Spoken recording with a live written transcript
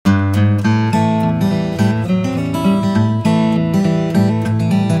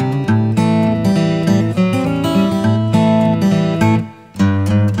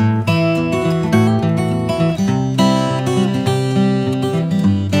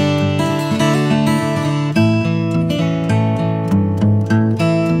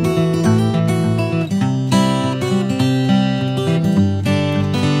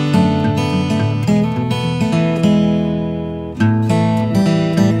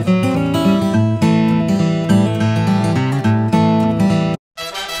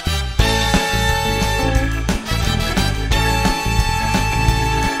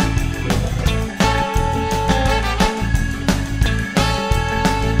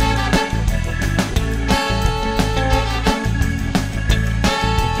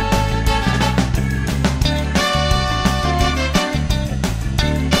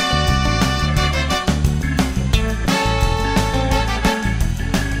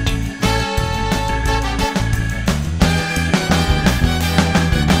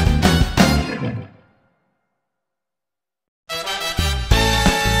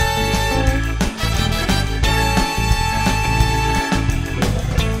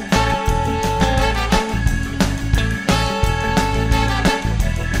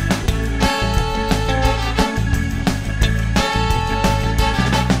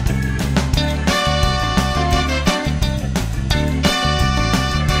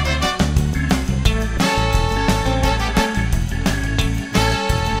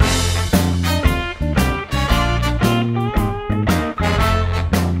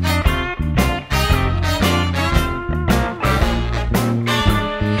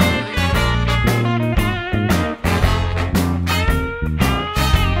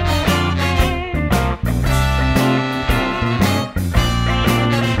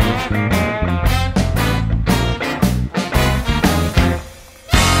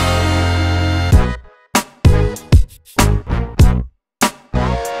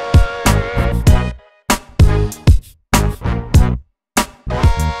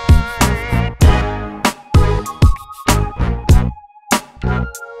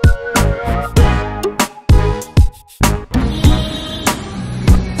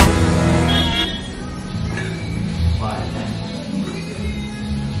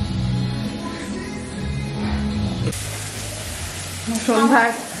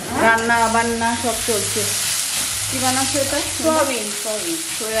সন্ধ্যায় রান্না বান্না সব চলছে। কি বানাচ্ছে এটা? সোয়াবিন।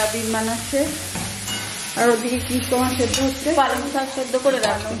 সোয়াবিন বানাচ্ছে। আর ওদিকে কি তোমার সেদ্ধ হচ্ছে? পালং শাক সেদ্ধ করে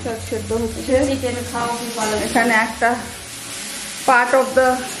পালং শাক সেদ্ধ হচ্ছে। চিকেন খাও কি পালং? এখানে একটা পার্ট অফ দ্য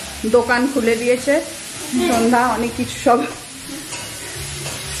দোকান খুলে দিয়েছে সন্ধ্যা, অনেক কিছু সব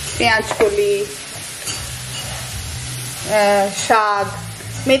পেঁয়াজ কলি, শাক,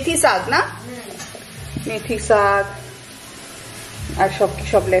 মেথি শাক না, মেথি শাক আর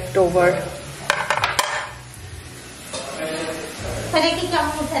সব লেফট ওভার।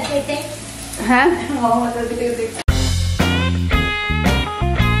 হ্যাঁ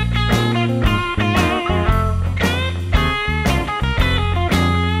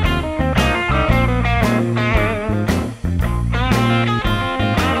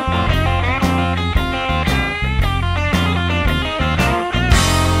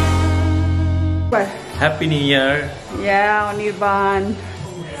হ্যাপি নিউ ইয়ার।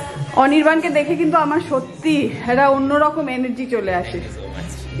 অনির্বাণকে দেখে কিন্তু আমার সত্যি একটা অন্যরকম এনার্জি চলে আসে।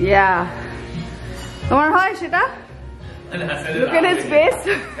 তোমার হয় সেটা?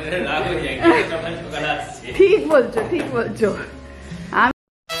 ঠিক বলছো।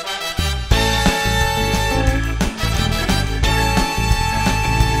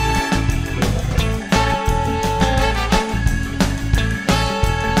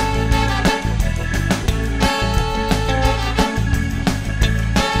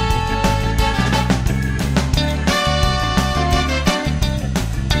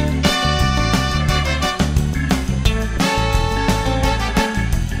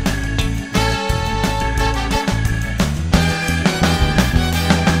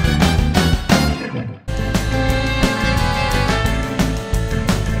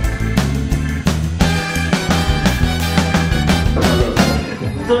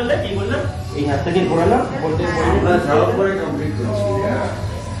 এই হাত থেকে ঘোরালাম, বলতে ঝাড়া করে কমপ্লিট করছি।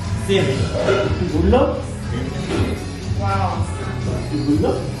 সেম ঘুরলো,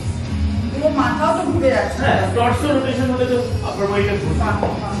 ঘুরলো, পুরো মাথাও তো ঘুরে যাচ্ছে। হ্যাঁ, টর্সো রোটেশন হলে তো আপার বডিটা ঘুরবে।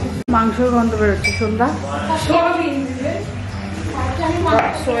 মাংসের গন্ধ বেরোচ্ছে সন্ধ্যা।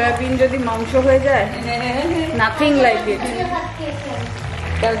 সোয়াবিন যদি মাংস হয়ে যায়, নাথিং লাইক ইট।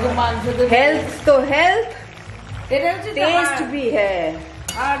 হেলথ তো হেলথ, এটা হচ্ছে টেস্ট ভি হ্যাঁ।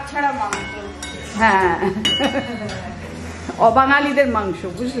 আর ছাড়া মাংস, হ্যাঁ অবাঙালিদের মাংস,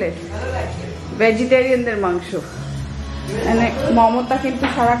 বুঝলে, ভেজিটেরিয়ানদের মাংস। মানে মমতা কিন্তু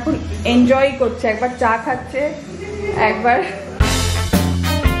সারাক্ষণ এনজয় করছে, একবার চা খাচ্ছে, একবার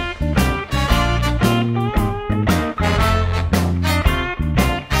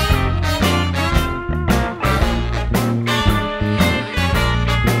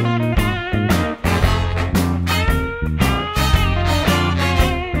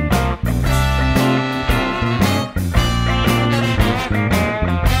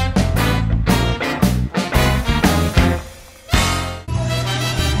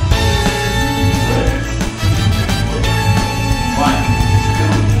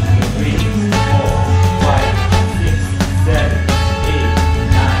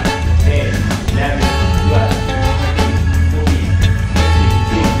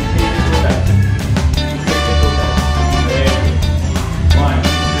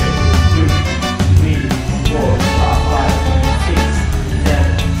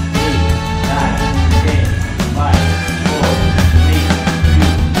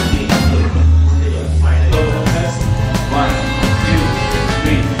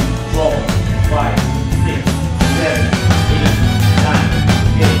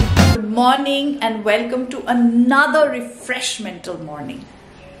morning and welcome to another refreshmental morning.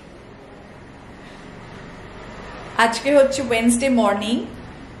 আজকে হচ্ছে ওয়েডনেসডে মর্নিং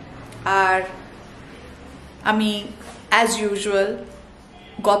আর আমি অ্যাজ ইউজুয়াল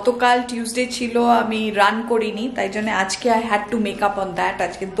গতকাল টিউসডে ছিল, আমি রান করিনি, তাই জন্য আজকে I had to make up on that.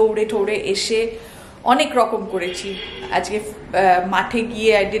 আজকে দৌড়ে ঠৌড়ে এসে অনেক রকম করেছি। আজকে মাঠে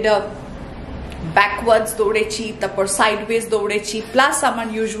গিয়ে আই ডিড আ ব্যাকওয়ার্ডস দৌড়েছি, তারপর সাইডওয়েজ দৌড়েছি, প্লাস আমার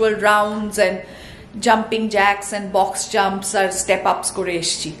usual rounds and jumping Jacks and box jumps R step আপস করে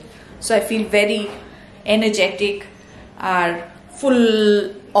এসছি। So I feel very energetic R full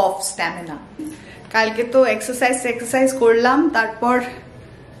of stamina. কালকে তো এক্সারসাইজ করলাম, তারপর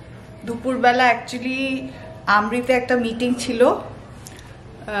দুপুরবেলা অ্যাকচুয়ালি আমরিতে একটা মিটিং ছিল,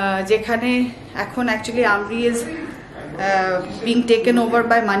 যেখানে এখন actually AMRI is being taken over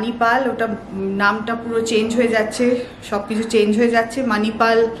by Manipal. ওটা নামটা পুরো চেঞ্জ হয়ে যাচ্ছে, সবকিছু চেঞ্জ হয়ে যাচ্ছে,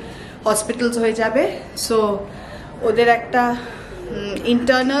 Manipal হসপিটালস হয়ে যাবে। সো ওদের একটা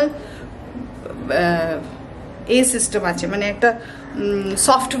ইন্টারনাল সিস্টেম আছে, মানে একটা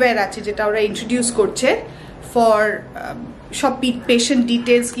সফটওয়্যার আছে যেটা ওরা ইন্ট্রোডিউস করছে ফর সব পেশেন্ট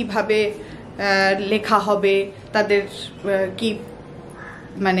ডিটেলস কিভাবে লেখা হবে, তাদের কি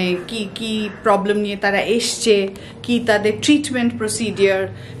মানে কি কি প্রবলেম নিয়ে তারা এসছে, কি তাদের ট্রিটমেন্ট প্রসিডিওর,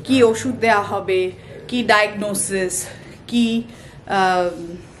 কি ওষুধ দেওয়া হবে, কি ডায়াগনোসিস, কি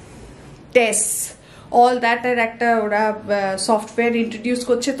টেস্ট, অল দ্যাটের একটা ওরা সফটওয়্যার ইন্ট্রোডিউস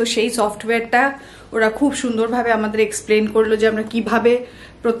করছে। তো সেই সফটওয়্যারটা ওরা খুব সুন্দরভাবে আমাদের এক্সপ্লেন করলো যে আমরা কিভাবে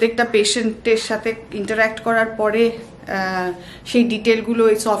প্রত্যেকটা পেশেন্টের সাথে ইন্টারাক্ট করার পরে সেই ডিটেলগুলো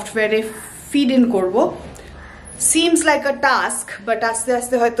এই সফটওয়্যারে ফিড ইন করবো। Seems like a task, but আস্তে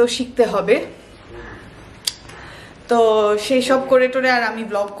আস্তে হয়তো শিখতে হবে। তো সেই সব করে টোরে আর আমি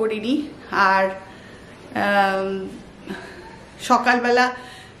ব্লগ করিনি। আর সকালবেলা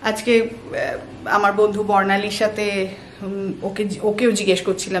আজকে আমার বন্ধু বর্ণালীর সাথে ওকেও জিজ্ঞেস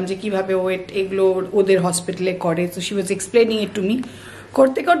করছিলাম যে কিভাবে ওয়েট এগুলো ওদের হসপিটালে করে। তো she was explaining it to me.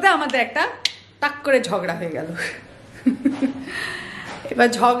 করতে করতে আমাদের একটা টাক করে ঝগড়া হয়ে গেল। এবার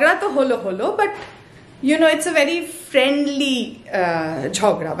ঝগড়া তো হলো, but you know it's a very friendly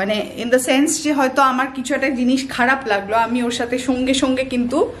ঝগড়া, মানে ইন দ্য সেন্স যে হয়তো আমার কিছু একটা জিনিস খারাপ লাগলো, আমি ওর সাথে সঙ্গে সঙ্গে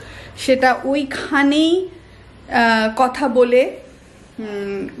কিন্তু সেটা ওইখানেই কথা বলে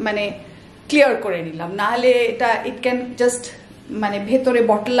মানে ক্লিয়ার করে নিলাম। নাহলে এটা ইট ক্যান জাস্ট মানে ভেতরে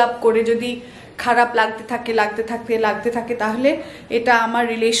বটল আপ করে যদি খারাপ লাগতে থাকে তাহলে এটা আমার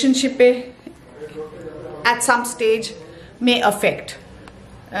রিলেশনশিপে at some stage may affect,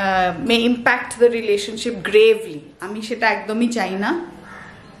 may impact the relationship gravely. আমি সেটা একদমই চাই না।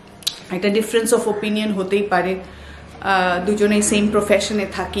 একটা ডিফারেন্স অফ ওপিনিয়ন হতেই পারে, দুজনেই সেম প্রফেশনে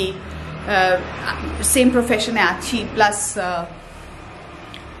থাকি, সেম প্রফেশনে আছি, প্লাস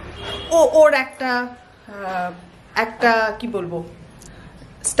ওর একটা কি বলবো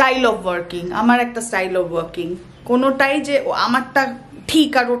স্টাইল অফ ওয়ার্কিং, আমার একটা স্টাইল অফ ওয়ার্কিং, কোনোটাই যে আমারটা ঠিক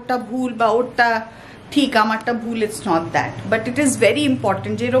আর ওরটা ভুল বা ওরটা ঠিক আমারটা ভুল, it's not that. But it is very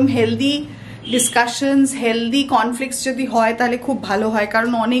important যে এরকম হেলদি ডিসকাশনস, হেলদি কনফ্লিক্টস যদি হয় তাহলে খুব ভালো হয়।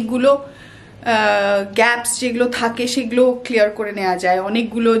 কারণ অনেকগুলো গ্যাপস যেগুলো থাকে সেগুলো ক্লিয়ার করে নেওয়া যায়।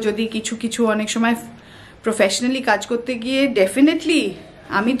 অনেকগুলো যদি কিছু অনেক সময় প্রফেশনালি কাজ করতে গিয়ে ডেফিনেটলি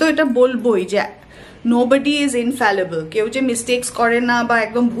আমি তো এটা বলবোই যে নোবডি ইজ ইনফ্যালেবল, কেউ যে মিস্টেক্স করে না বা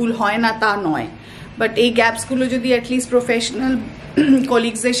একদম ভুল হয় না তা নয়। বাট এই গ্যাপসগুলো যদি অ্যাটলিস্ট প্রফেশনাল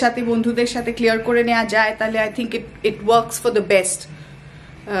কলিগসদের সাথে, বন্ধুদের সাথে ক্লিয়ার করে নেওয়া যায় তাহলে I think it works for the best.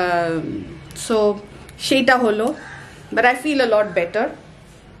 So সেইটা হলো, but I feel a lot better.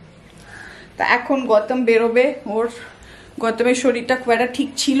 তা এখন গৌতম বেরোবে, গৌতমের শরীরটা খুব একটা ঠিক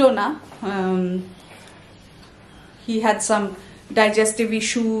ছিল না, he had some digestive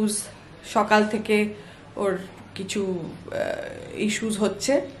issues, সকাল থেকে ওর কিছু ইস্যুস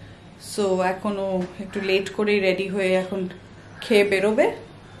হচ্ছে। সো এখনও একটু লেট করেই রেডি হয়ে এখন খেয়ে বেরোবে।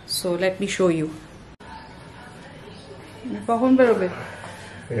 So let me show you. কখন বেরোবে?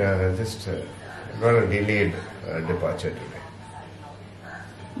 Just got a delayed departure today.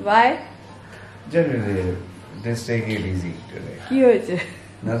 Why? Generally, just taking it easy today. কি হয়েছে?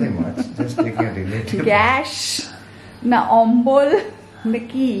 Nothing much, just taking a delayed departure. Gas না অম্বল না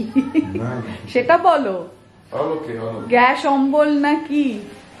কি সেটা বলো। All okay. গ্যাস অম্বল না কি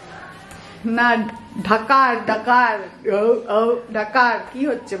না ঢাকার কি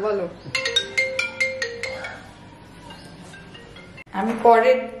হচ্ছে বলো। আমি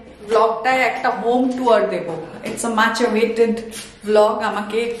পরের ব্লগটায় একটা home টুয়ার Dev. It's a much awaited blog.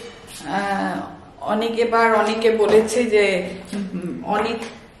 আমাকে অনেকে বলেছে যে অনেক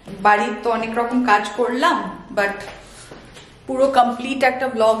বাড়ির তো অনেক রকম কাজ করলাম, বাট পুরো কমপ্লিট একটা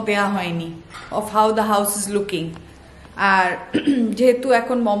ব্লগ দেয়া হয়নি of how the house is looking. আর যেহেতু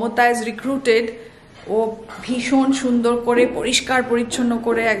এখন মমতা ইজ রিক্রুটেড, ও ভীষণ সুন্দর করে পরিষ্কার পরিচ্ছন্ন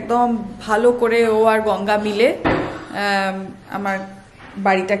করে একদম ভালো করে ও আর গঙ্গা মিলে আমার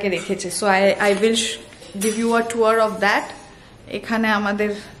বাড়িটাকে রেখেছে। So I will give you a টুয়ার of that. এখানে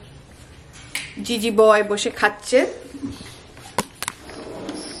আমাদের জিজি বয় বসে খাচ্ছে।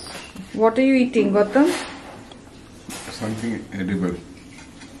 What are you eating, Gautam? Something edible.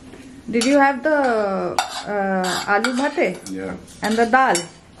 Did you have the aloo bhate? Yeah. And the dal?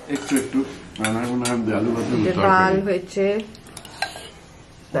 Ekটু. And I want to have the aloo bhate. The dal hoyeche.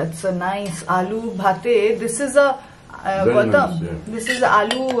 That's a nice aloo bhate. This is a Gautam. Nice, yeah. This is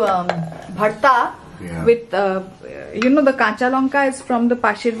aloo bharta, Yeah. with the kacha lanka is from the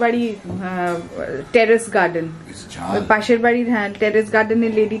pasher badi terrace garden. It's jhal. পাশের বাড়ির হ্যাঁ terrace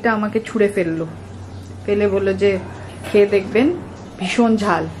গার্ডেনের লেডিটা আমাকে ছুঁড়ে ফেলে বললো যে খেয়ে দেখবেন ভীষণ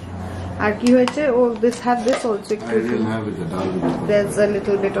ঝাল আর কি হয়েছে ও this have this also I didn't have it at all. there's a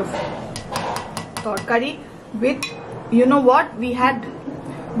little bit of তরকারি with you know what we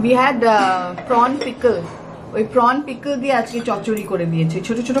had prawn pickle ওই prawn pickle দিয়ে আজকে চচ্চড়ি করে দিয়েছে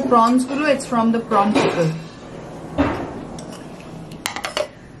ছোট ছোট prawns গুলো it's from the prawn pickle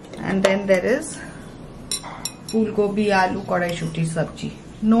and then there is ফুলকপি আলু কড়াইশুটির সবজি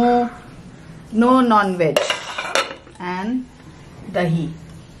no non-veg and dahi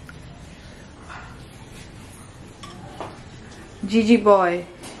Gigi boy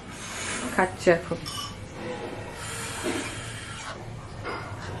খাচ্ছে এখন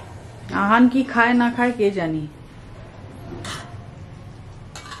আহান কি খায় না খায় কে জানি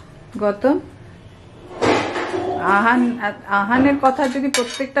গৌতম আহানের কথা যদি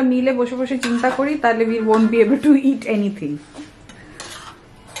প্রত্যেকটা মিলে বসে বসে চিন্তা করি তাহলে we won't be able to eat anything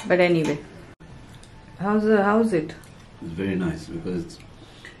but anyway how's it? It's very nice because it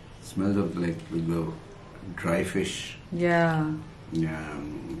smells of like the dry fish. Yeah,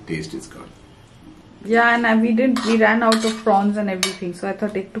 Taste it's got. Yeah, and we ran out of prawns and everything, so I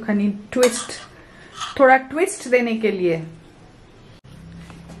thought ektu khani twist, thoda twist dene ke liye.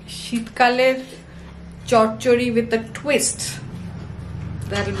 Sheetkaler chorchori with a twist.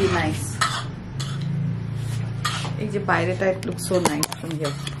 That'll be nice. Ei je baire ta, it looks so nice from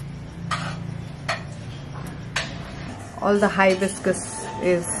here. All the hibiscus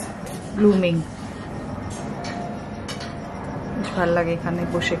is blooming. ভালো লাগে এখানে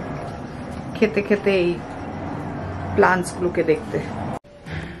বসে খেতে খেতে এই plants গুলোকে দেখতে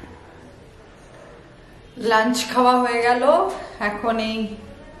lunch খাওয়া হয়ে গেল এখন এই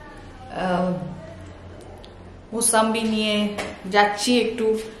মুসাম্বি নিয়ে যাচ্ছি একটু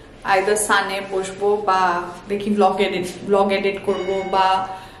আইদার সানে বসবো বা দেখি ব্লগ এডিট করব বা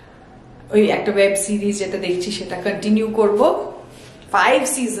ওই একটা ওয়েব সিরিজ যেটা দেখছি সেটা কন্টিনিউ করব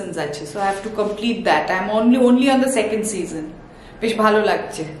 5 seasons আছে so I have to complete that. I'm only on the second season. বেশ ভালো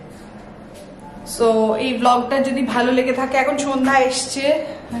লাগছে সো এই ব্লগটা যদি ভালো লেগে থাকে এখন সন্ধ্যা এসছে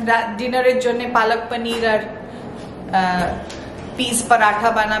ডিনারের জন্য পালক পনির আর পিস পরাঠা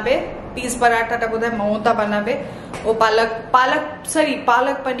বানাবে পিস পরাঠাটা বোধহয় মমতা বানাবে ও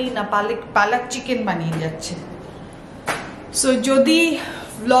পালক পনির না পালক চিকেন বানিয়ে যাচ্ছে সো যদি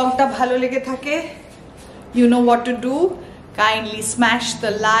ব্লগটা ভালো লেগে থাকে you know what to do. Kindly smash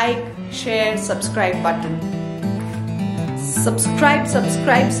the like, share, subscribe button. Subscribe.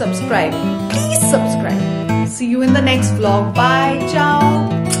 Please subscribe. See you in the next vlog. Bye.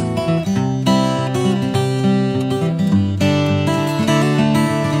 Ciao.